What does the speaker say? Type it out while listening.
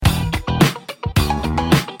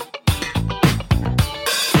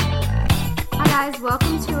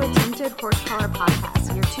welcome to a Tinted Horse Color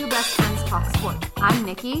podcast. Your two best friends talk sport. I'm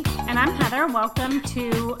Nikki. And I'm Heather. Welcome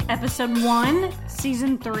to episode 1,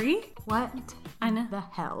 season 3. What I know. the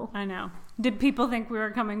hell? I know. Did people think we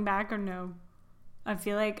were coming back or no? I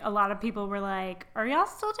feel like a lot of people were like, are y'all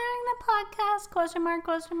still doing the podcast? Question mark,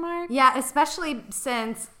 question mark. Yeah, especially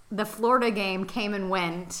since the Florida game came and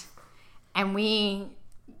went and we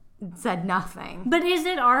said nothing. But is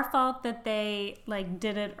it our fault that they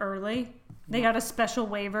did it early? They got a special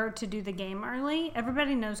waiver to do the game early.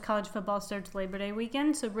 Everybody knows college football starts Labor Day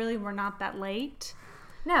weekend, so really we're not that late.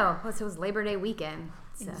 No, it was Labor Day weekend.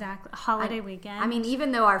 So. Exactly. Holiday weekend. I mean,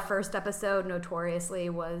 even though our first episode notoriously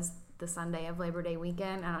was the Sunday of Labor Day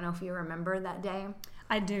weekend, I don't know if you remember that day.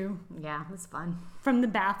 I do. Yeah, it was fun. From the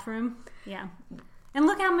bathroom. Yeah. And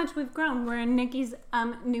look how much we've grown. We're in Nikki's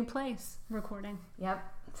new place recording. Yep.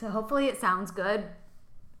 So hopefully it sounds good.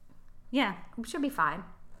 Yeah. We should be fine.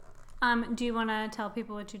 Do you want to tell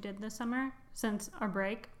people what you did this summer since our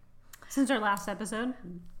break? Since our last episode?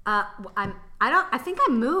 I think I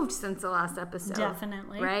moved since the last episode.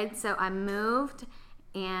 Definitely. Right? So I moved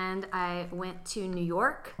and I went to New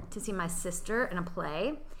York to see my sister in a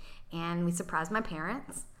play, and we surprised my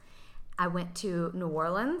parents. I went to New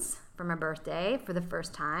Orleans for my birthday for the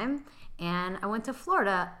first time, and I went to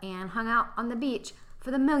Florida and hung out on the beach for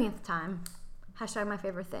the millionth time. Hashtag my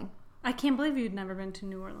favorite thing. I can't believe you'd never been to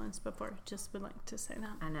New Orleans before. Just would like to say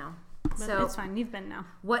that. I know. But so it's fine. You've been now.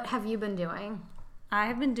 What have you been doing? I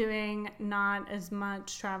have been doing not as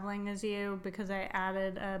much traveling as you because I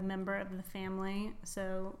added a member of the family.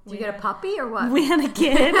 So Did you get a puppy or what? We had a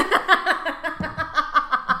kid.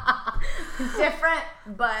 Different,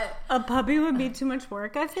 but a puppy would be too much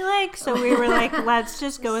work, I feel like. So we were like, let's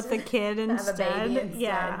just go with the kid instead. Have a baby instead.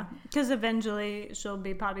 Yeah, because eventually she'll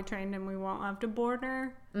be potty trained and we won't have to board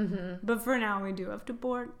her. Mm-hmm. But for now, we do have to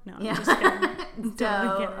board. No, I'm just kidding.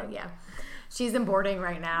 Totally kidding. Yeah. She's in boarding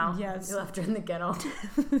right now. Yes. You left her in the ghetto.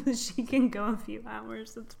 She can go a few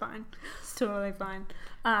hours. It's fine. It's totally fine.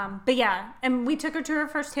 But yeah, and we took her to her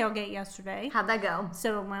first tailgate yesterday. How'd that go?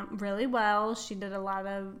 So it went really well. She did a lot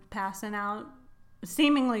of passing out,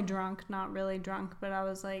 seemingly drunk, not really drunk, but I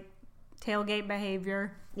was like, tailgate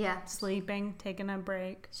behavior. Yeah. Sleeping, taking a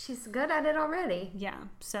break. She's good at it already. Yeah,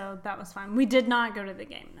 so that was fine. We did not go to the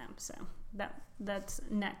game though, so that's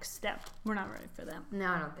next step. We're not ready for that. No,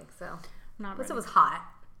 I don't think so. Not Plus ready. it was hot.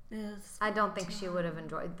 It's I don't think she would have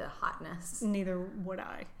enjoyed the hotness. Neither would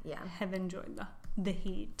I. Yeah. Have enjoyed the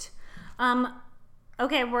heat.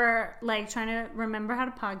 Okay, we're trying to remember how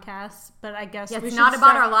to podcast, but I guess it's not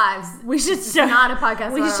about our lives. We should start. It's not a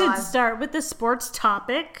podcast. We about should our lives. start with the sports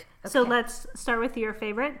topic. Okay. So let's start with your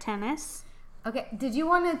favorite, tennis. Okay. Did you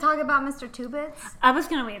want to talk about Mr. Two-Bits? I was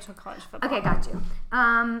gonna wait till college football. Okay, got you.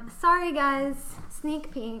 Sorry guys.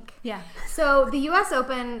 Sneak peek. Yeah. So the U.S.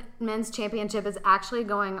 Open Men's Championship is actually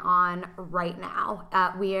going on right now.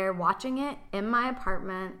 We are watching it in my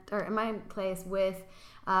apartment or in my place with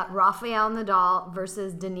Rafael Nadal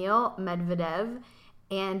versus Daniil Medvedev,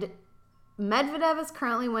 and Medvedev is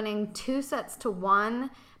currently winning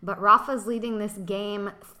 2-1, but Rafa's leading this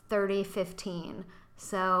game 30-15.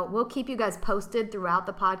 So we'll keep you guys posted throughout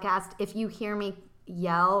the podcast. If you hear me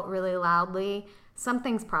yell really loudly,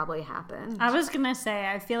 something's probably happened. I was going to say,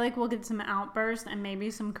 I feel like we'll get some outbursts and maybe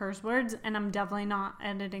some curse words, and I'm definitely not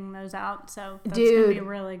editing those out, so that's going to be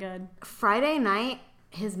really good. Friday night,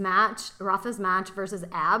 Rafa's match versus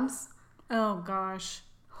Abs. Oh, gosh.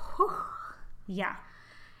 Yeah.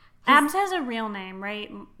 Abs has a real name,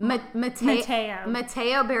 right? Matteo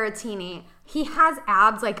Berrettini. He has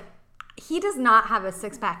abs he does not have a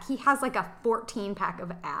 6-pack. He has a 14-pack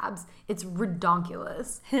of abs. It's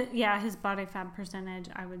redonkulous. His body fat percentage,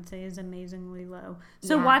 I would say, is amazingly low.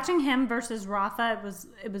 So watching him versus Rafa,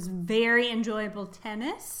 it was very enjoyable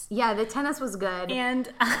tennis. Yeah, the tennis was good.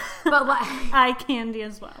 And but eye candy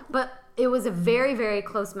as well. But it was a very, very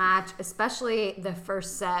close match, especially the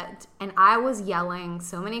first set. And I was yelling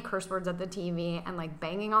so many curse words at the TV and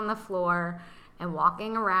banging on the floor and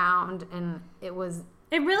walking around. And it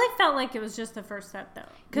really felt like it was just the first set, though.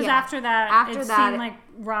 Because after that, it seemed like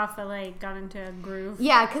Rafa got into a groove.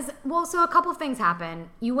 Yeah, so a couple of things happen.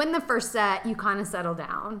 You win the first set, you kind of settle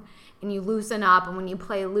down, and you loosen up. And when you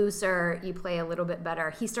play looser, you play a little bit better.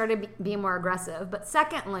 He started being more aggressive. But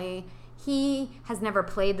secondly, he has never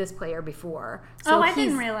played this player before. So I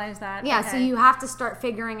didn't realize that. Yeah, okay. So you have to start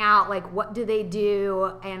figuring out, what do they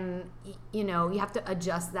do? And, you have to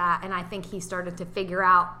adjust that. And I think he started to figure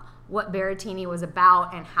out what Berrettini was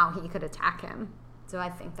about and how he could attack him. So I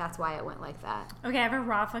think that's why it went like that. Okay, I have a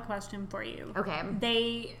Rafa question for you. Okay.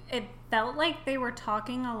 It felt like they were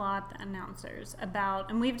talking a lot, the announcers, about,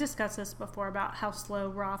 and we've discussed this before, about how slow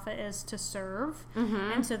Rafa is to serve.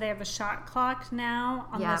 And so they have a shot clock now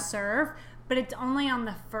on the serve, but it's only on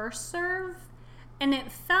the first serve. And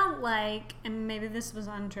it felt like, and maybe this was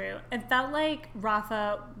untrue, it felt like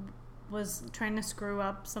Rafa was trying to screw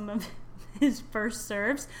up some of his first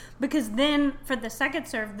serves, because then for the second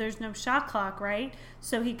serve there's no shot clock, right?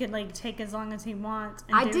 So he could like take as long as he wants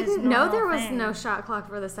and I do his didn't know there was thing. no shot clock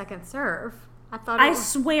for the second serve. I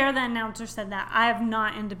swear the announcer said that. I have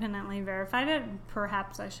not independently verified it.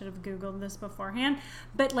 Perhaps I should have Googled this beforehand.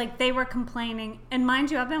 But like they were complaining, and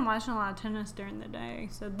mind you, I've been watching a lot of tennis during the day,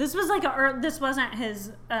 so this was like this wasn't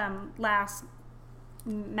his last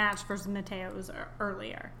match versus Mateo. It was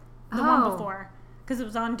earlier, the one before. Because it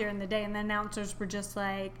was on during the day, and the announcers were just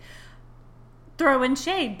like throwing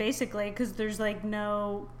shade, basically, because there's like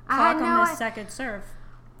no clock on the second serve.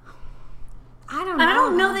 I don't know. I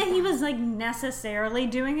don't know that he was like necessarily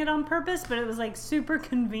doing it on purpose, but it was like super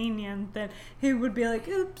convenient that he would be like,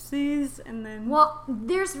 oopsies, and then. Well,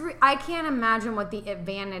 I can't imagine what the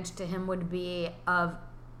advantage to him would be of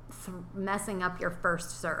messing up your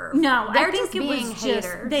first serve. No, they're I think just it being was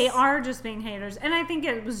haters. They are just being haters, and I think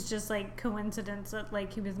it was just like coincidence that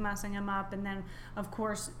like he was messing him up, and then of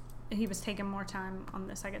course he was taking more time on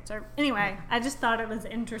the second serve. Anyway, I just thought it was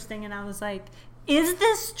interesting, and I was like, is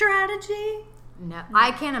this strategy? No,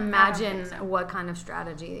 I can't imagine what kind of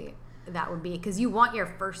strategy that would be, because you want your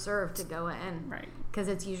first serve to go in, right? Because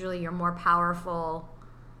it's usually your more powerful,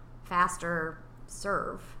 faster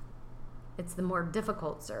serve. It's the more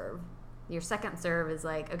difficult serve. Your second serve is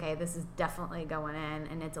like, okay, this is definitely going in,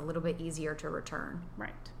 and it's a little bit easier to return.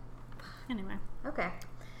 Right. Anyway. Okay.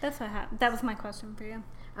 That's what happened. That was my question for you.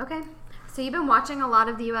 Okay. So you've been watching a lot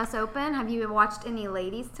of the U.S. Open. Have you watched any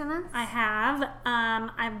ladies tennis? I have.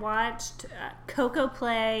 I watched Coco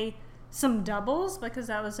play some doubles because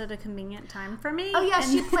that was at a convenient time for me. Oh, yeah.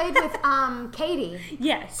 She played with Katie.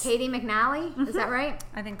 Yes. Katie McNally. Is that right?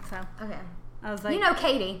 I think so. Okay. I was like, you know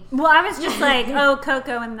Katie. Well, I was just like, oh,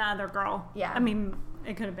 Coco and the other girl. Yeah. I mean,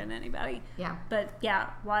 it could have been anybody. Yeah. But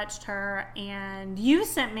yeah, watched her, and you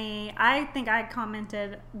sent me, I think I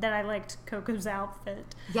commented that I liked Coco's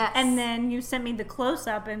outfit. Yes. And then you sent me the close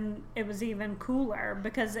up, and it was even cooler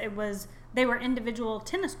because they were individual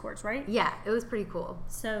tennis courts, right? Yeah, it was pretty cool.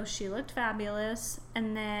 So she looked fabulous.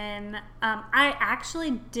 And then I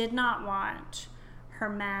actually did not watch her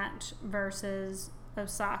match versus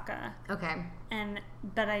Osaka. Okay.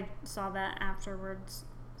 But I saw that afterwards,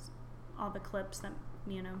 all the clips that,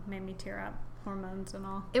 made me tear up, hormones and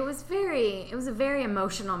all. It was a very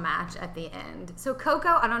emotional match at the end. So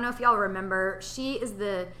Coco, I don't know if y'all remember, she is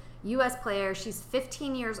the U.S. player. She's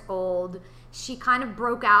 15 years old. She kind of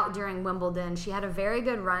broke out during Wimbledon. She had a very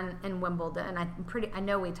good run in Wimbledon. I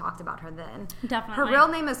know we talked about her then. Definitely. Her real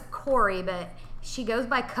name is Corey, but she goes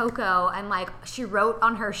by Coco, and like she wrote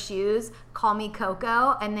on her shoes, "Call me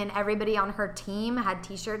Coco," and then everybody on her team had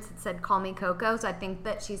T-shirts that said "Call me Coco." So I think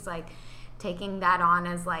that she's like taking that on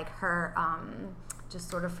as like her, just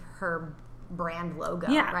sort of her brand logo,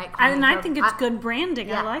 yeah, right? And I think it's good branding.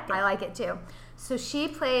 Yeah, I like it. I like it too. So she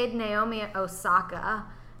played Naomi Osaka,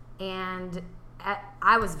 and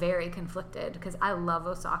I was very conflicted because I love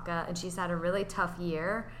Osaka, and she's had a really tough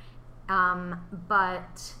year.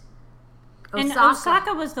 But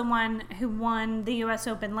Osaka was the one who won the U.S.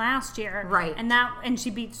 Open last year, right? And she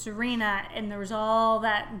beat Serena, and there was all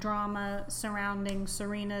that drama surrounding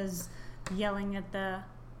Serena's yelling at the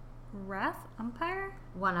umpire.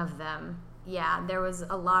 One of them, yeah. There was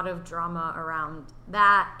a lot of drama around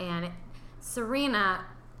that, and Serena,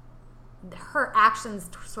 her actions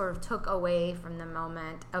sort of took away from the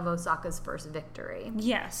moment of Osaka's first victory.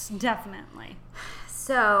 Yes, definitely.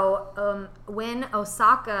 So when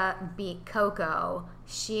Osaka beat Coco,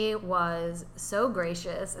 she was so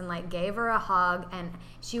gracious and like gave her a hug, and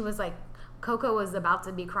she was like, Coco was about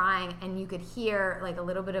to be crying, and you could hear like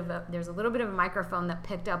there's a little bit of a microphone that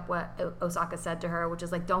picked up what Osaka said to her, which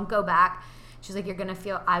is like, don't go back. She's like, you're gonna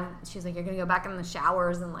go back in the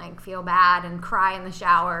showers and like feel bad and cry in the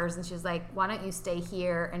showers. And she's like, why don't you stay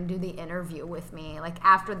here and do the interview with me? Like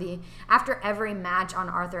after every match on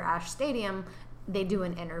Arthur Ashe Stadium, they do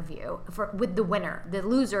an interview with the winner. The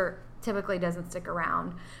loser typically doesn't stick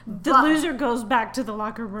around. The loser goes back to the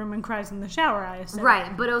locker room and cries in the shower, I assume.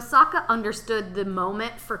 Right, but Osaka understood the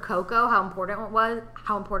moment for Coco, how important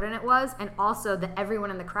it was, and also that everyone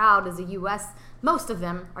in the crowd is most of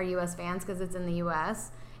them are U.S. fans because it's in the U.S.,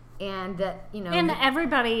 and that, And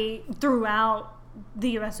everybody throughout the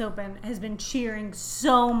U.S. Open has been cheering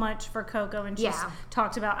so much for Coco, and she's Yeah.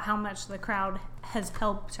 talked about how much the crowd has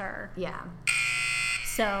helped her. Yeah.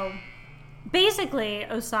 So basically,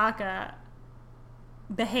 Osaka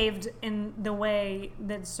behaved in the way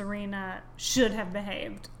that Serena should have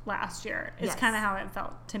behaved last year. Is Yes. kind of how it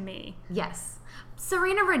felt to me. Yes.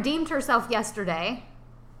 Serena redeemed herself yesterday.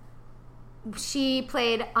 She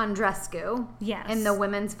played Andreescu Yes. in the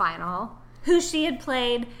women's final. Who she had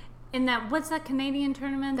played in that, what's that Canadian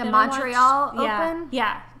tournament? The that I Montreal watched? Yeah. Open?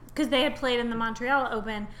 Yeah. Because they had played in the Montreal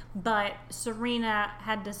Open, but Serena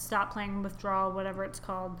had to stop playing withdrawal, whatever it's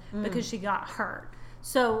called, because she got hurt.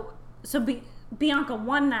 So Bianca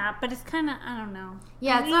won that, but it's kind of, I don't know.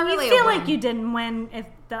 Yeah, it's not really You feel a win. like you didn't win if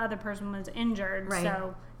the other person was injured. Right.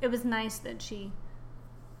 So it was nice that she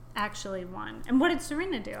actually won. And what did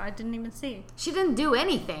Serena do? I didn't even see. She didn't do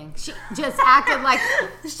anything. She just acted like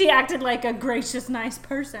She acted like a gracious, nice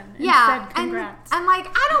person. And yeah, said congrats. and like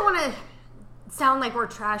I don't want to sound like we're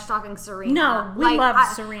trash talking Serena. No, we Like, love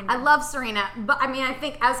Serena. I love Serena, but I mean, I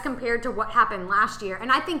think as compared to what happened last year, and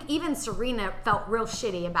I think even Serena felt real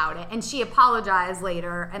shitty about it, and she apologized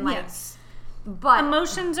later, and like, Yes. but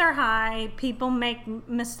Emotions are high. People make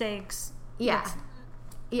mistakes. yeah, It's-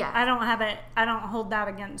 yeah. I don't hold that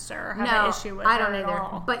against her. Or have No, an issue with I her don't at either.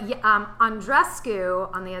 all. But yeah,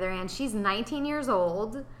 Andreescu, on the other hand, she's 19 years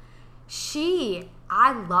old.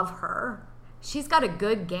 I love her. She's got a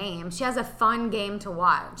good game. She has a fun game to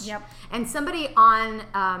watch. Yep. And somebody on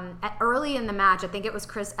early in the match, I think it was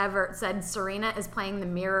Chris Evert, said Serena is playing the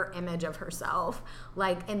mirror image of herself,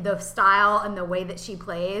 like in the style and the way that she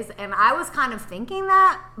plays. And I was kind of thinking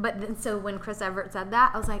that, but then, so when Chris Evert said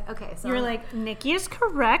that, I was like, okay, so You're like, Nikki is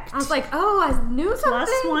correct. I was like, oh, I knew something.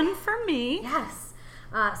 Plus one for me. Yes.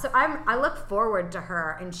 So I look forward to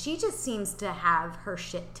her, and she just seems to have her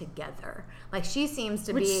shit together. Like she seems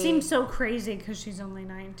to Which be. seems so crazy because she's only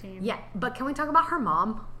 19. Yeah, but can we talk about her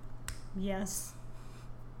mom? Yes.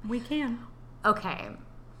 We can. Okay,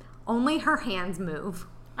 only her hands move.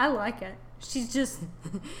 I like it. She's just,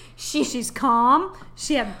 She's calm.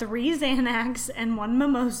 She had 3 Xanax and 1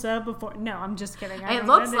 mimosa before. No, I'm just kidding. I It don't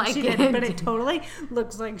looks know that like she it. did, but it totally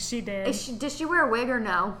looks like she did. does she wear a wig or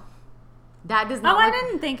no? That does Oh, not. I look,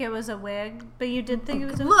 didn't think it was a wig, but you did think it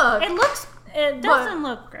was a Look. wig. It doesn't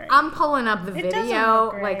look great. I'm pulling up the It doesn't video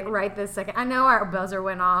look like great. right this second. I know our buzzer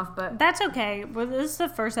went off, but That's okay. Well, this is the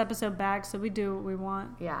first episode back, so we do what we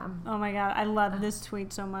want. yeah. Oh my god, I love this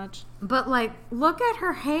tweet so much. But like, look at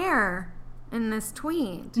her hair in this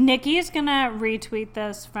tweet. Nikki is gonna retweet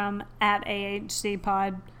this from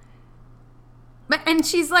 @AHCpod. And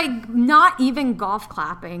she's like not even golf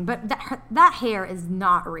clapping, but that hair is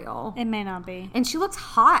not real. It may not be. And she looks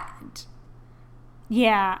hot.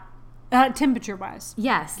 Yeah, temperature wise.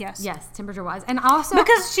 Yes. Yes. Yes, temperature wise. And also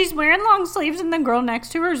Because she's wearing long sleeves and the girl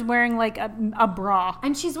next to her is wearing like a bra.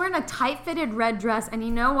 and she's wearing a tight-fitted red dress, and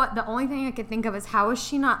you know what? The only thing I could think of is how is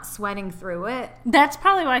she not sweating through it? That's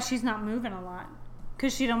probably why she's not moving a lot.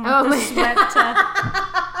 Because she don't want the sweat to.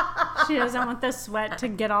 She doesn't want the sweat to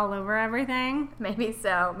get all over everything. Maybe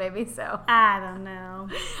so. Maybe so. I don't know.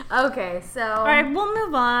 Okay, so All right, we'll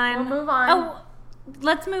move on. We'll move on. Oh,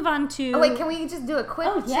 let's move on to. Oh, wait, can we just do a quick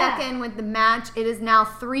Oh, yeah. check-in with the match? It is now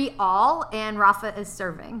 3-all, and Rafa is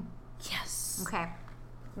serving. Yes. Okay.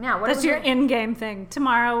 Now, what That's are we your doing? in-game thing.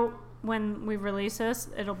 Tomorrow, when we release this,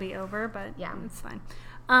 it'll be over, but Yeah. it's fine.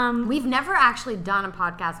 We've never actually done a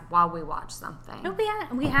podcast while we watch something. No,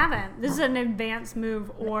 we haven't. This is an advanced move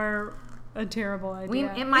or a terrible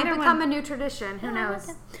idea. It might Either become one. a new tradition. Who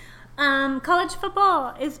knows? College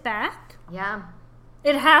football is back. Yeah.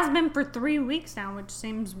 It has been for 3 weeks now, which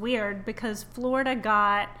seems weird because Florida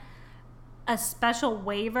got a special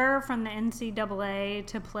waiver from the NCAA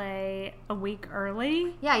to play a week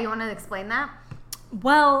early. Yeah, you want to explain that?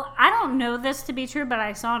 Well, I don't know this to be true, but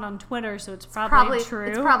I saw it on Twitter, so it's probably true.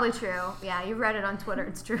 It's probably true. Yeah, you read it on Twitter.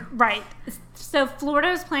 It's true. Right. So Florida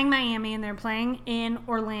is playing Miami, and they're playing in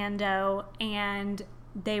Orlando, and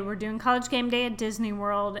they were doing College Game Day at Disney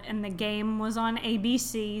World, and the game was on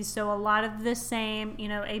ABC. So a lot of the same,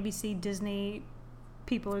 ABC, Disney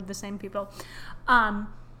people are the same people.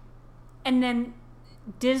 And then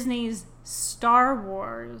Disney's Star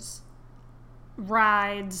Wars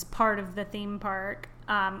rides, part of the theme park,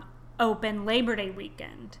 open Labor Day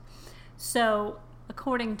weekend. So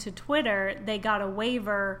according to Twitter, they got a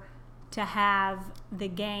waiver to have the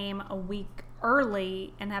game a week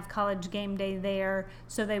early and have College Game Day there,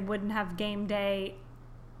 so they wouldn't have game day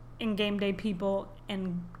and game day people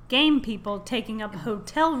and game people taking up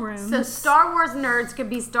hotel rooms. So Star Wars nerds could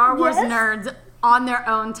be Star Wars Yes. nerds on their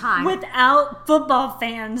own time. without football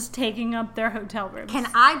fans taking up their hotel rooms. Can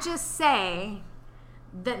I just say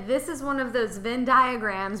that this is one of those Venn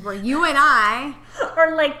diagrams where you and I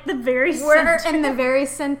are like the very we're center. in the very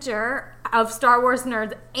center of Star Wars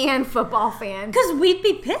nerds and football fans. Because we'd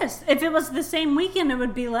be pissed. If it was the same weekend, it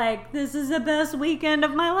would be like, this is the best weekend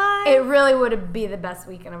of my life. It really would be the best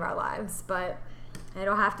weekend of our lives, but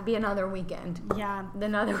it'll have to be another weekend. Yeah.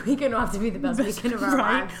 Another weekend will have to be the best weekend of our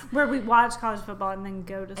lives. Where we watch college football and then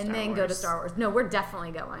go to Star Wars. And then go to Star Wars. No, we're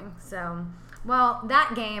definitely going. So, well,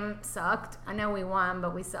 that game sucked. I know we won,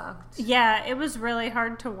 but we sucked. Yeah, it was really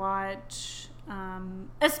hard to watch.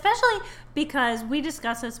 Especially because we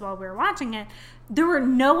discussed this while we were watching it. There were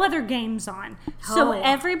no other games on. Oh. So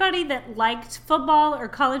everybody that liked football or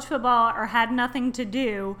college football or had nothing to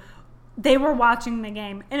do, they were watching the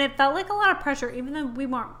game. And it felt like a lot of pressure. Even though we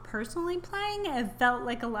weren't personally playing, it felt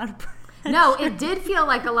like a lot of pressure. No, it did feel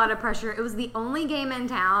like a lot of pressure. It was the only game in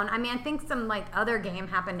town. I mean, I think some other game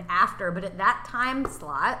happened after, but at that time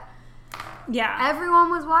slot, yeah, everyone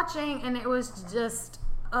was watching, and it was just,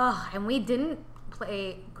 and we didn't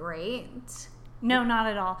play great. No, not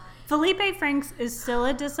at all. Felipe Franks is still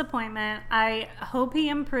a disappointment. I hope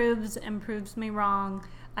he proves me wrong.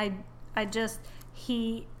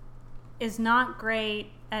 He is not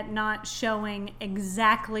great at not showing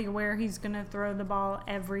exactly where he's going to throw the ball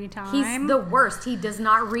every time. He's the worst. He does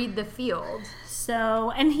not read the field.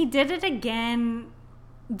 So, and he did it again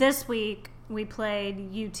this week. We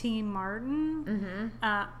played UT Martin. Mm-hmm.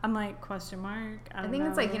 I'm like, question mark? I think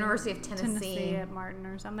it's like University of Tennessee at Martin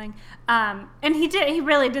or something. And he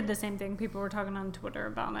really did the same thing. People were talking on Twitter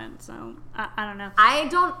about it. So, I don't know.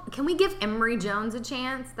 Can we give Emory Jones a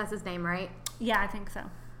chance? That's his name, right? Yeah, I think so.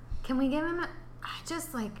 Can we give him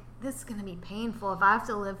this is going to be painful if I have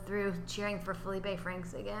to live through cheering for Felipe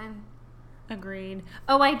Franks again. Agreed.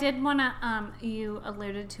 Oh, I did want to, you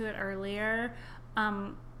alluded to it earlier,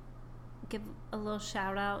 give a little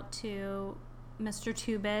shout out to Mr.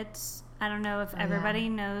 Two Bits. I don't know if everybody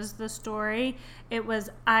knows the story.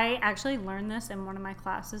 I actually learned this in one of my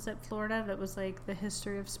classes at Florida that was like the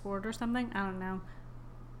history of sport or something. I don't know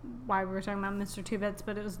why we were talking about Mr. Two Bits,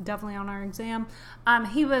 but it was definitely on our exam.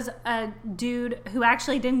 He was a dude who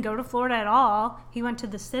actually didn't go to Florida at all. He went to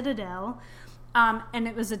the Citadel. And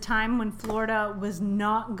it was a time when Florida was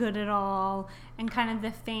not good at all, and kind of the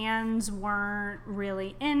fans weren't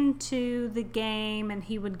really into the game, and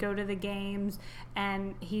he would go to the games,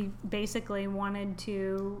 and he basically wanted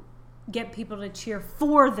to get people to cheer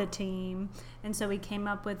for the team. And so he came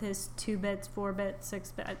up with his 2 bits, 4 bits,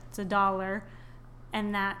 6 bits, $1.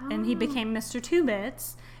 And he became Mr. Two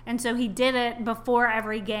Bits. And so he did it before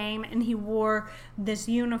every game, and he wore this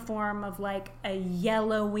uniform of like a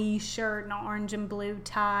yellowy shirt and an orange and blue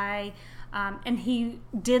tie. And he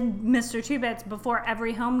did Mr. Two Bits before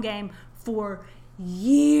every home game for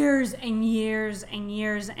years and years and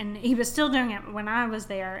years. And he was still doing it when I was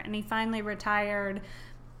there. And he finally retired,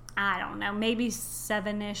 I don't know, maybe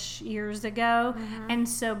 7-ish years ago. Mm-hmm. And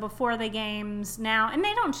so before the games now, and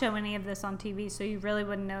they don't show any of this on TV, so you really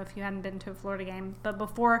wouldn't know if you hadn't been to a Florida game. But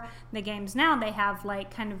before the games now, they have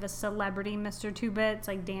like kind of a celebrity Mr. Two Bits,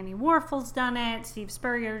 like Danny Warfel's done it, Steve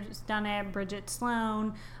Spurrier's done it, Bridget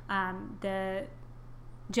Sloan, the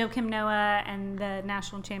Joakim Noah and the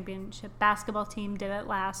national championship basketball team did it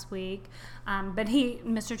last week. But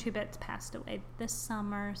Mr. Two Bits passed away this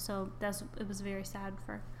summer, so it was very sad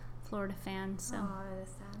for Florida fans. So, that is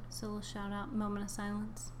sad. So a little shout out, moment of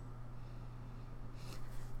silence.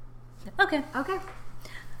 Okay.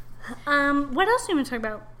 What else do you want to talk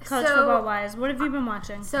about college football wise? What have you been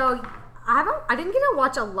watching? So I didn't get to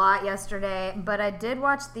watch a lot yesterday, but I did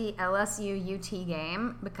watch the LSU UT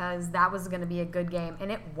game because that was going to be a good game, and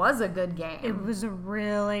it was a good game. It was a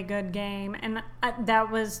really good game, and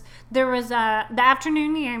the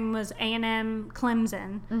afternoon game was A&M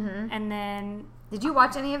Clemson, mm-hmm. and then. Did you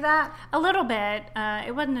watch any of that? A little bit.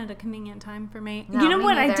 It wasn't at a convenient time for me. No, you know me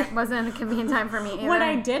what neither. I did? It wasn't a convenient time for me either. What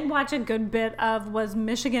I did watch a good bit of was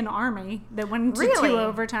Michigan Army that went into 2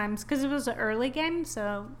 overtimes because it was an early game,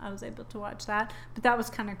 so I was able to watch that. But that was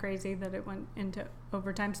kind of crazy that it went into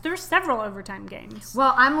overtimes. There were several overtime games.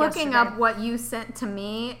 Well, I'm looking up what you sent to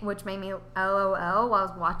me, which made me LOL while I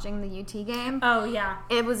was watching the UT game. Oh, yeah.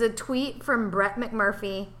 It was a tweet from Brett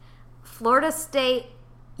McMurphy. Florida State,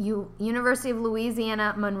 University of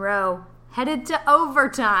Louisiana, Monroe, headed to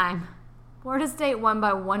overtime. Florida State won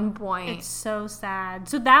by 1 point. It's so sad.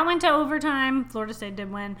 So that went to overtime. Florida State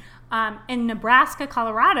did win. And Nebraska,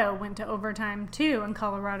 Colorado went to overtime too, and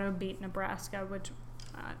Colorado beat Nebraska, which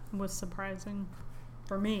was surprising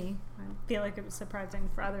for me. I feel like it was surprising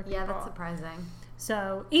for other people. Yeah, that's surprising.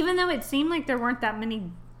 So even though it seemed like there weren't that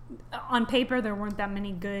many, on paper there weren't that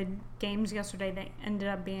many good games yesterday, they ended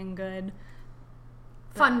up being good.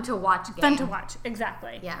 fun to watch game. Fun to watch,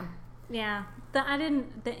 exactly. Yeah. Yeah. The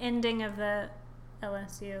ending of the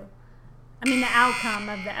outcome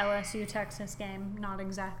of the LSU Texas game, not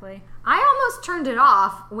exactly. I almost turned it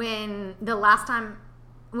off when LSU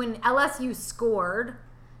scored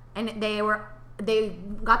and they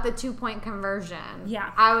got the 2-point conversion.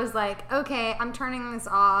 Yeah. I was like, okay, I'm turning this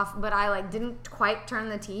off, but I didn't quite turn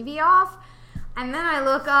the TV off. And then I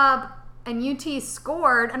look up and UT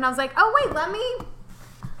scored and I was like, oh wait, let me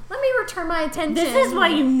return my attention. This is why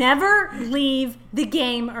you never leave the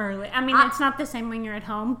game early. I mean, it's not the same when you're at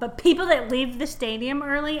home, but people that leave the stadium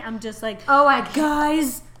early, I'm just like,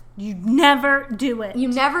 guys, you never do it. You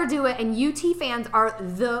never do it, and UT fans are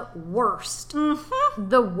the worst. Mm-hmm.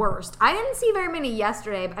 The worst. I didn't see very many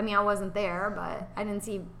yesterday. I mean, I wasn't there, but I didn't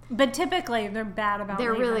see. But typically, they're bad about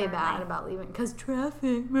leaving. They're really bad about leaving because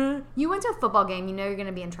traffic. You went to a football game, you know you're going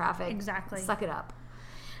to be in traffic. Exactly. Suck it up.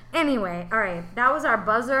 Anyway, all right, that was our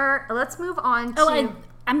buzzer. Let's move on to...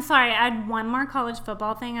 I'm sorry, I had one more college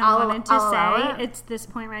football thing I wanted to say. It's this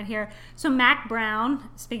point right here. So Mack Brown,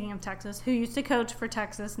 speaking of Texas, who used to coach for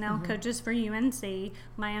Texas, now coaches for UNC.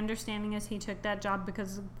 My understanding is he took that job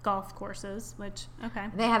because of golf courses, which, okay.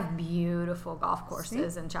 They have beautiful golf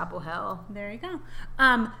courses in Chapel Hill. There you go.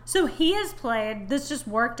 So he has played, this just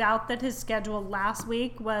worked out that his schedule last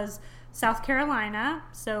week was South Carolina,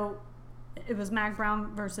 so... It was Mack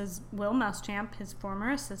Brown versus Will Muschamp, his former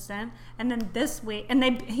assistant. And then this week, and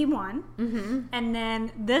he won. Mm-hmm. And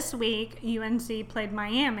then this week, UNC played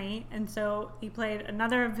Miami. And so he played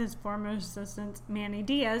another of his former assistants, Manny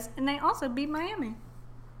Diaz. And they also beat Miami.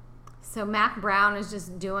 So Mack Brown is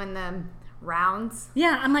just doing the rounds.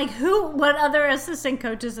 Yeah, I'm like, what other assistant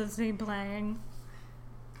coaches is he playing?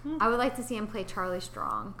 I would like to see him play Charlie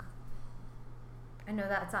Strong. I know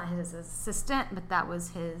that's not his assistant, but that was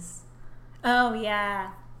his... Oh,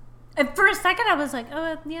 yeah. And for a second, I was like,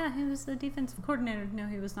 oh, yeah, he was the defensive coordinator. No,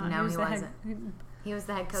 he was not. No, he wasn't. He was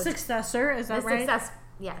the head coach. Successor, is that right?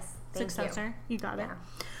 Yes. Successor. You got it.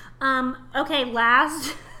 Yeah. Okay,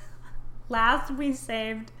 last we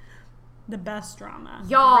saved the best drama.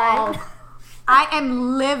 Y'all, right? I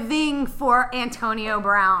am living for Antonio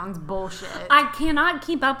Brown's bullshit. I cannot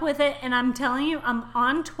keep up with it, and I'm telling you, I'm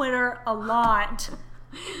on Twitter a lot.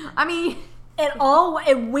 I mean...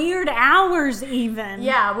 At weird hours even.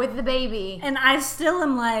 Yeah, with the baby. And I still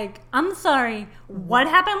am like, I'm sorry, what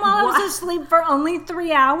happened while I was asleep for only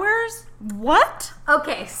 3 hours? What?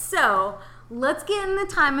 Okay, so let's get in the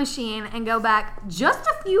time machine and go back just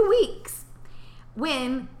a few weeks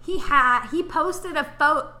when he posted a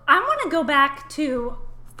photo. I want to go back to...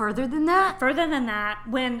 Further than that,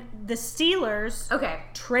 when the Steelers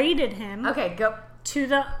traded him to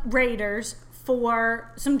the Raiders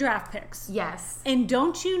for some draft picks. Yes. And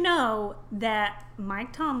don't you know that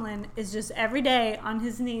Mike Tomlin is just every day on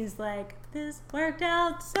his knees like, this worked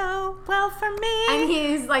out so well for me. And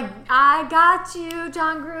he's like, I got you,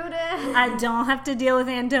 John Gruden. I don't have to deal with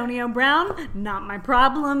Antonio Brown. Not my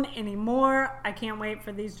problem anymore. I can't wait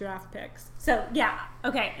for these draft picks. So, yeah.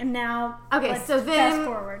 Okay, and now let's so then, fast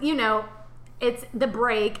forward. You know, it's the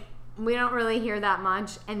break. We don't really hear that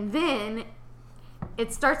much. And then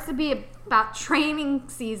it starts to be about training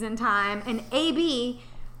season time, and AB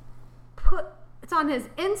it's on his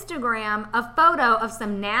Instagram a photo of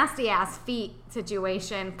some nasty ass feet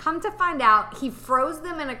situation. Come to find out, he froze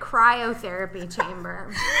them in a cryotherapy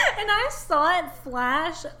chamber. And I saw it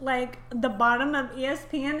flash like the bottom of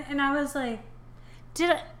ESPN, and I was like,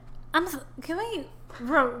 can we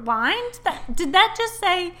rewind that? Did that just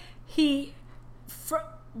say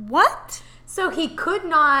what? So he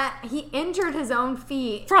injured his own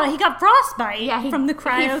feet. He got frostbite from the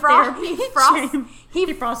cryotherapy.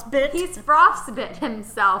 He frostbit. He's frostbit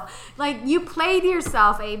himself. Like, you played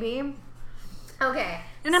yourself, AB. Okay.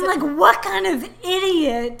 And I'm like, what kind of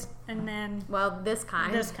idiot? And then... Well, this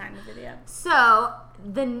kind of idiot. So,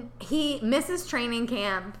 then he misses training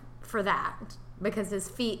camp for that. Because his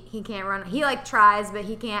feet, he can't run. He tries, but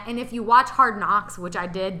he can't. And if you watch Hard Knocks, which I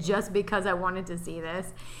did just because I wanted to see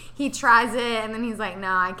this, he tries it and then he's like,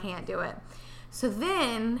 no, I can't do it. So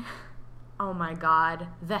then, oh my God,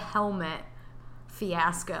 the helmet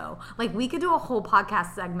fiasco. We could do a whole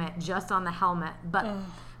podcast segment just on the helmet. But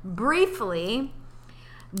briefly,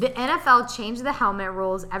 the NFL changed the helmet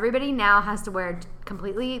rules. Everybody now has to wear a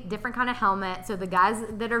completely different kind of helmet. So the guys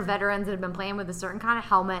that are veterans that have been playing with a certain kind of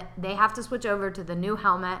helmet, they have to switch over to the new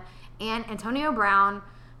helmet. And Antonio Brown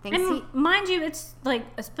thinks mind you, it's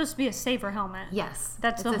supposed to be a safer helmet. Yes.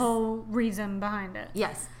 That's the whole reason behind it.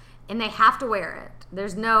 Yes. And they have to wear it.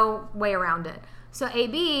 There's no way around it. So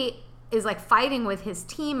AB is fighting with his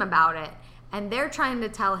team about it. And they're trying to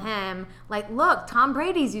tell him, like, look, Tom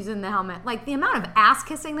Brady's using the helmet. Like, the amount of ass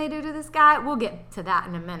kissing they do to this guy, we'll get to that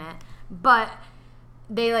in a minute. But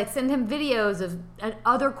they, like, send him videos of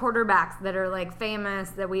other quarterbacks that are, like, famous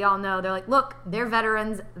that we all know. They're like, look, they're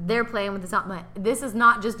veterans. They're playing with this helmet. This is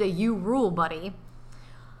not just a you rule, buddy.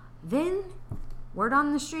 Then, word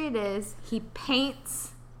on the street is he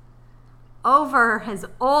paints over his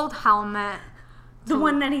old helmet. The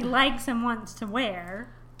one that he likes and wants to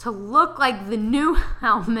wear. To look like the new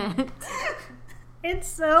helmet. It's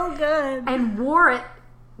so good. And wore it.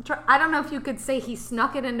 I don't know if you could say he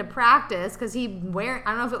snuck it into practice because I don't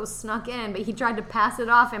know if it was snuck in, but he tried to pass it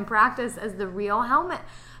off in practice as the real helmet.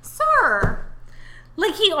 Sir.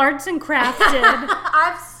 Like he arts and crafted.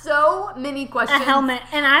 I have so many questions. A helmet.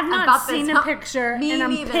 And I've not seen a picture. Me and I'm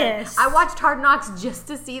neither. pissed. I watched Hard Knocks just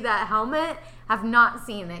to see that helmet. Have not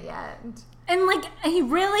seen it yet. And, like, he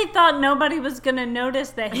really thought nobody was going to notice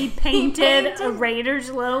that he painted a Raiders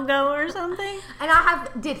logo or something.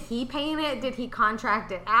 And did he paint it? Did he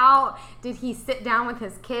contract it out? Did he sit down with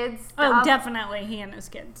his kids? Oh, definitely. He and his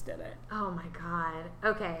kids did it. Oh, my God.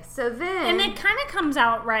 Okay, so then... And it kind of comes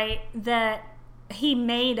out right that he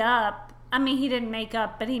made up... I mean, he didn't make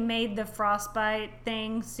up, but he made the frostbite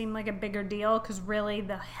thing seem like a bigger deal because really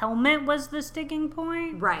the helmet was the sticking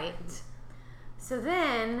point. Right. So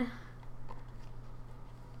then...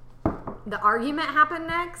 the argument happened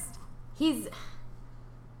next.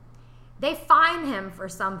 They fine him for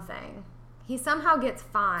something. He somehow gets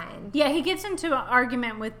fined. Yeah, he gets into an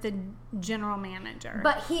argument with the general manager.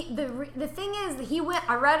 But the thing is,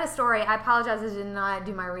 I read a story. I apologize, I did not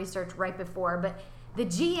do my research right before, but the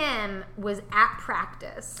GM was at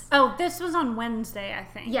practice. Oh, this was on Wednesday, I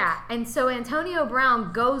think. Yeah, and so Antonio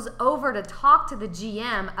Brown goes over to talk to the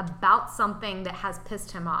GM about something that has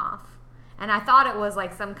pissed him off. And I thought it was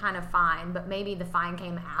like some kind of fine, but maybe the fine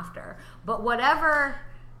came after. But whatever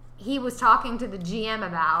he was talking to the GM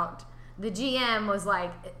about, the GM was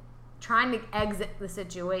like trying to exit the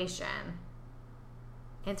situation.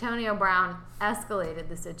 Antonio Brown escalated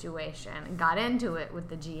the situation and got into it with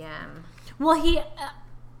the GM. Well,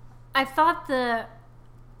 I thought the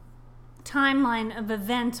timeline of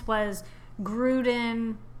events was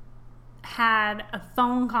Gruden had a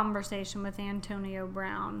phone conversation with Antonio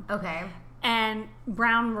Brown. Okay. And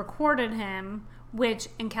Brown recorded him, which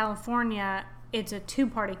in California, it's a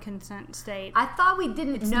two-party consent state. I thought we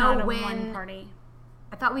didn't it's know not when. A one-party.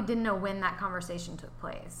 I thought we didn't know when that conversation took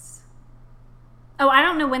place. Oh, I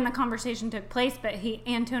don't know when the conversation took place, but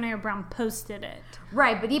Antonio Brown posted it.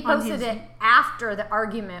 Right, but he posted it after the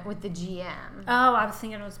argument with the GM. Oh, I was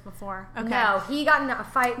thinking it was before. Okay. No, he got in a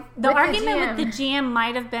fight with the argument with the GM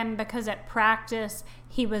might have been because at practice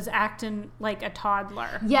he was acting like a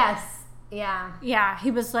toddler. Yes. Yeah. Yeah, he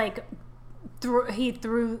was like,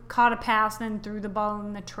 caught a pass, then threw the ball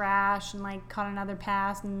in the trash, and like caught another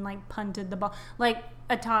pass, and like punted the ball. Like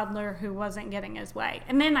a toddler who wasn't getting his way.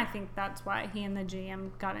 And then I think that's why he and the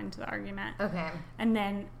GM got into the argument. Okay. And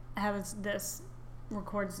then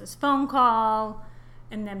records this phone call,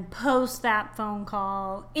 and then posts that phone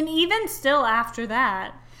call. And even still after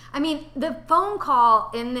that. I mean, the phone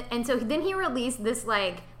call, and so then he released this,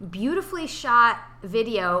 like, beautifully shot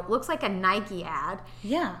video. Looks like a Nike ad.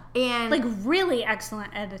 Yeah. And like, really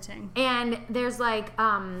excellent editing. And there's, like,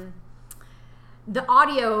 the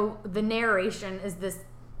audio, the narration is this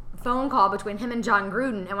phone call between him and John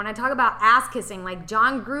Gruden. And when I talk about ass kissing, like,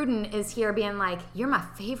 John Gruden is here being like, you're my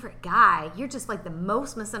favorite guy. You're just, like, the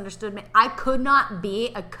most misunderstood man. I could not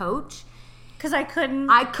be a coach. Because I could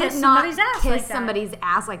not kiss somebody's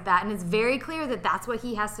ass like that. And it's very clear that that's what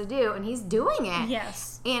he has to do. And he's doing it.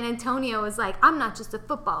 Yes. And Antonio is like, I'm not just a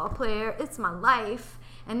football player. It's my life.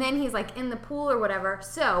 And then he's like in the pool or whatever.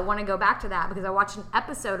 So I want to go back to that because I watched an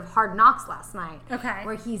episode of Hard Knocks last night. Okay.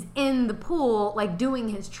 Where he's in the pool, like doing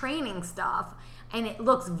his training stuff. And it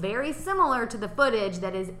looks very similar to the footage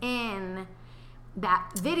that is in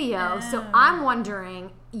that video. Oh. So I'm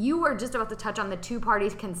wondering, you were just about to touch on the two-party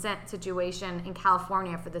consent situation in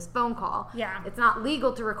California for this phone call. Yeah. It's not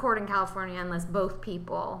legal to record in California unless both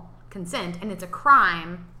people consent, and it's a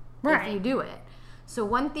crime if you do it. So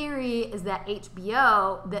one theory is that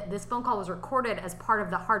HBO, that this phone call was recorded as part of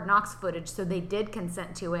the Hard Knocks footage, so they did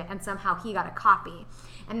consent to it, and somehow he got a copy.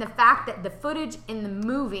 And the fact that the footage in the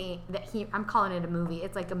movie I'm calling it a movie,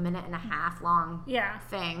 it's like a 1.5 long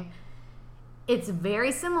thing. It's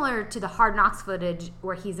very similar to the Hard Knocks footage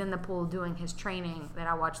where he's in the pool doing his training that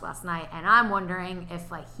I watched last night. And I'm wondering if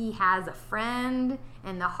like he has a friend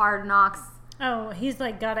in the Hard Knocks. Oh, he's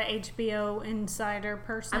like got a HBO insider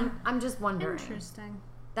person. I'm just wondering. Interesting.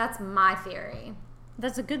 That's my theory.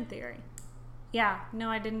 That's a good theory. Yeah. No,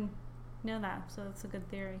 I didn't know that, so that's a good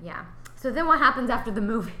theory. Yeah. So then what happens after the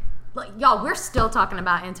movie? Like, y'all, we're still talking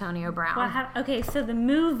about Antonio Brown. Okay, so the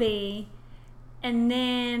movie, and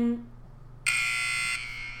then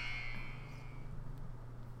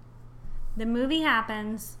the movie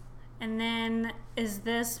happens, and then is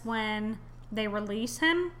this when they release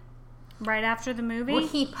him? Right after the movie? Well,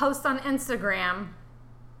 he posts on Instagram.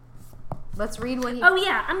 Let's read what he... Oh,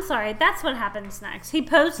 yeah. I'm sorry. That's what happens next. He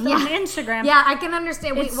posts on Instagram. Yeah, I can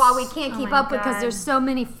understand why we can't keep up because there's so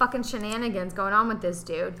many fucking shenanigans going on with this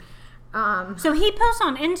dude. So he posts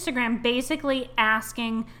on Instagram basically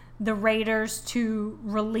asking the Raiders to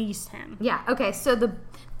release him. Yeah, okay. So the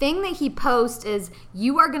thing that he posts is,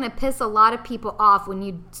 you are going to piss a lot of people off when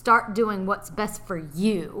you start doing what's best for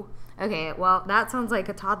you. Okay, well, that sounds like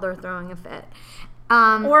a toddler throwing a fit.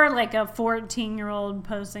 Or like a 14-year-old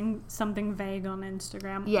posting something vague on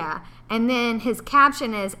Instagram. Yeah. And then his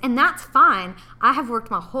caption is, and that's fine. I have worked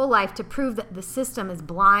my whole life to prove that the system is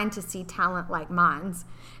blind to see talent like mine's.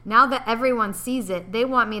 Now that everyone sees it, they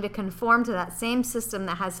want me to conform to that same system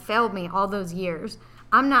that has failed me all those years.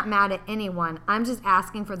 I'm not mad at anyone. I'm just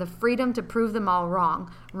asking for the freedom to prove them all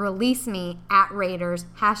wrong. Release me at Raiders.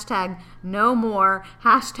 Hashtag no more.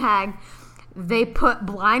 Hashtag they put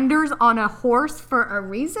blinders on a horse for a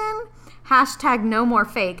reason. Hashtag no more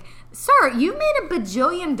fake. Sir, you made $1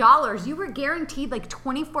 bajillion. You were guaranteed like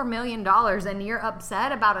 $24 million and you're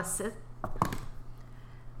upset about a...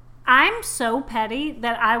 I'm so petty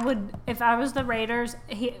that I would, if I was the Raiders,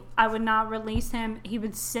 I would not release him. He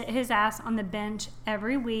would sit his ass on the bench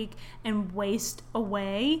every week and waste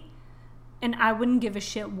away. And I wouldn't give a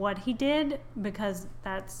shit what he did because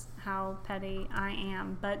that's how petty I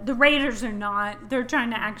am. But the Raiders are not. They're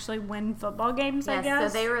trying to actually win football games, I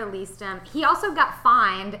guess. So they released him. He also got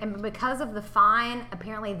fined, and because of the fine,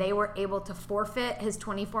 apparently they were able to forfeit his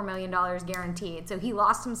 $24 million guaranteed. So he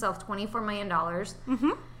lost himself $24 million.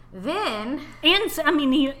 Mm-hmm. Then... And, I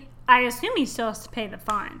mean, I assume he still has to pay the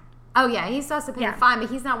fine. Oh, yeah, he still has to pay the fine, but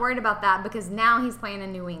he's not worried about that because now he's playing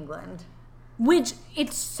in New England. Which,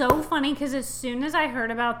 it's so funny because as soon as I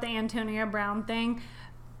heard about the Antonio Brown thing,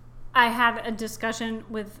 I had a discussion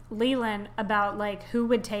with Leland about, like, who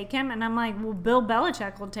would take him. And I'm like, well, Bill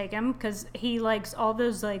Belichick will take him because he likes all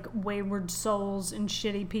those, like, wayward souls and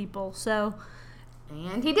shitty people. So...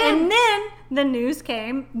 And he did. And then the news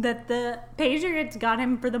came that the Patriots got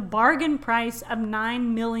him for the bargain price of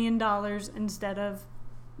 $9 million instead of,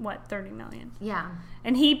 what, $30 million? Yeah.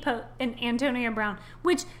 And and Antonio Brown,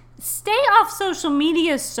 which, stay off social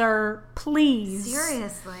media, sir, please.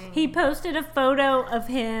 Seriously. He posted a photo of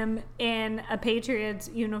him in a Patriots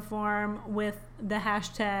uniform with the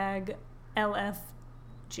hashtag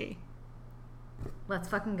LFG. Let's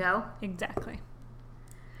fucking go. Exactly.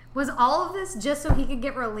 Was all of this just so he could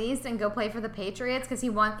get released and go play for the Patriots because he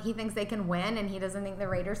thinks they can win and he doesn't think the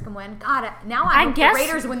Raiders can win? God, now I hope the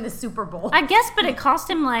Raiders win the Super Bowl. I guess, but it cost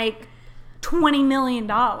him like $20 million.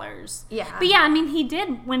 Yeah. But yeah, I mean, he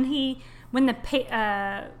did when the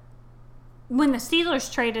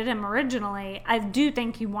Steelers traded him originally. I do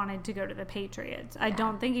think he wanted to go to the Patriots. I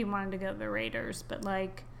don't think he wanted to go to the Raiders. But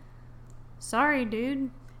like, sorry,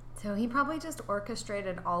 dude. So he probably just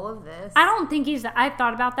orchestrated all of this. I don't think I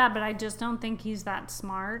thought about that, but I just don't think he's that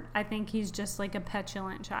smart. I think he's just like a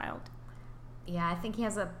petulant child. Yeah, I think he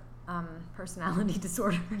has a personality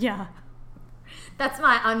disorder. Yeah. That's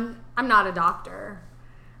I'm not a doctor.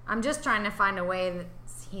 I'm just trying to find a way that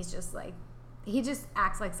he's just like, he just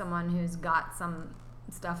acts like someone who's got some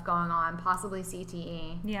stuff going on, possibly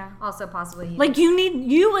CTE. Yeah. Also possibly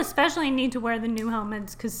you especially need to wear the new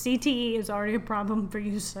helmets because CTE is already a problem for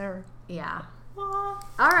you, sir. Yeah. All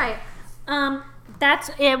right.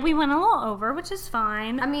 That's it. We went a little over, which is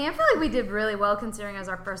fine. I mean, I feel like we did really well considering it was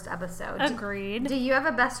our first episode. Agreed. Do you have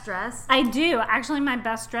a best dress? I do. Actually, my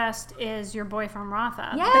best dressed is your boy from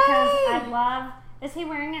Rafa. Yay! Because I love... Is he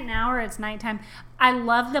wearing it now or it's nighttime? I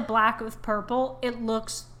love the black with purple. It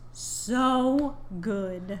looks so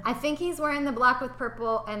good. I think he's wearing the black with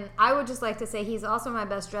purple, and I would just like to say he's also my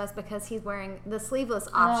best dressed because he's wearing the sleeveless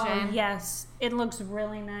option. Oh, yes. It looks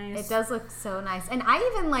really nice. It does look so nice. And I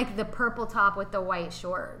even like the purple top with the white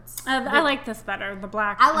shorts. I like this better, the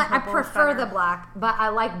black. I prefer the black, but I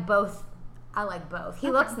like both.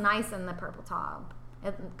 He looks nice in the purple top.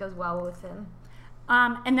 It goes well with him.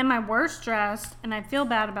 And then my worst dressed, and I feel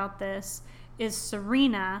bad about this, is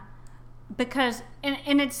Serena. Because,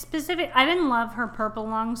 and it's specific, I didn't love her purple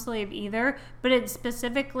long sleeve either, but it's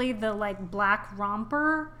specifically the, like, black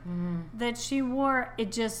romper that she wore.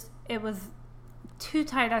 It was too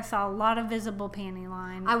tight. I saw a lot of visible panty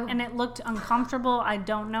line, and it looked uncomfortable. I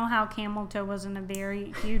don't know how camel toe wasn't a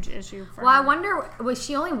very huge issue for her. Well, I wonder,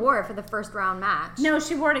 she only wore it for the first round match. No,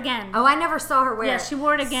 she wore it again. Oh, I never saw her wear it. Yeah, she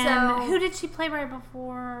wore it again. So, who did she play right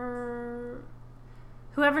before?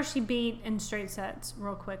 Whoever she beat in straight sets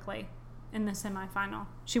real quickly in the semifinal.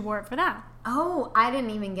 She wore it for that. Oh, I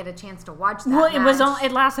didn't even get a chance to watch that match. Well,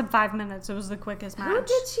 it lasted 5 minutes. It was the quickest match. Who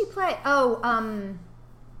did she play? Oh,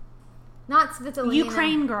 not Svitolina.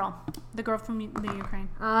 Ukraine girl. The girl from the Ukraine.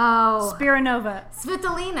 Oh. Spirinova.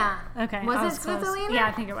 Svitolina. Okay. Was it Svitolina? Yeah,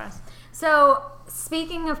 I think it was. So,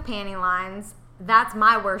 speaking of panty lines, that's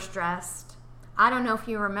my worst dressed. I don't know if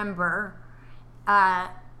you remember a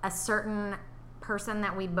certain person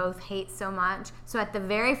that we both hate so much. So, at the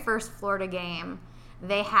very first Florida game,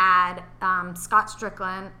 they had Scott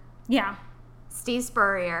Strickland. Yeah. Steve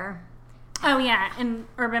Spurrier. Oh, yeah. And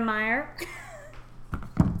Urban Meyer.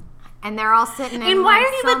 And they're all sitting in. And why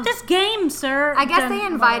are you at this game, sir? I guess they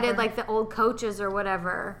invited like the old coaches or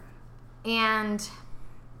whatever. And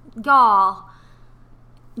y'all,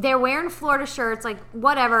 they're wearing Florida shirts, like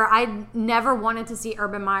whatever. I never wanted to see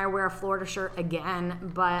Urban Meyer wear a Florida shirt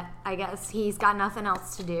again, but I guess he's got nothing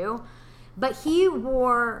else to do. But he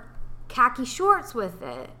wore khaki shorts with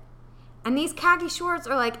it. And these khaki shorts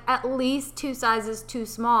are like at least 2 sizes too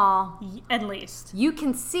small. At least. You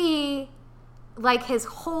can see like his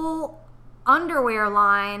whole underwear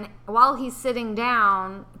line while he's sitting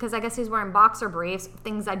down, because I guess he's wearing boxer briefs,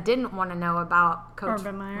 things I didn't want to know about Coach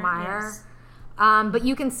Urban Meyer. Yes. But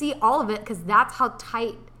you can see all of it because that's how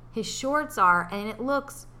tight his shorts are, and it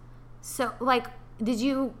looks so like,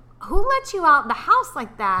 who let you out the house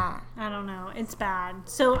like that? I don't know. It's bad.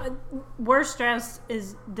 So, worst dress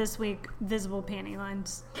is this week visible panty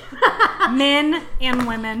lines. Men and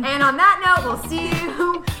women. And on that note, we'll see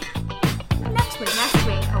you next week.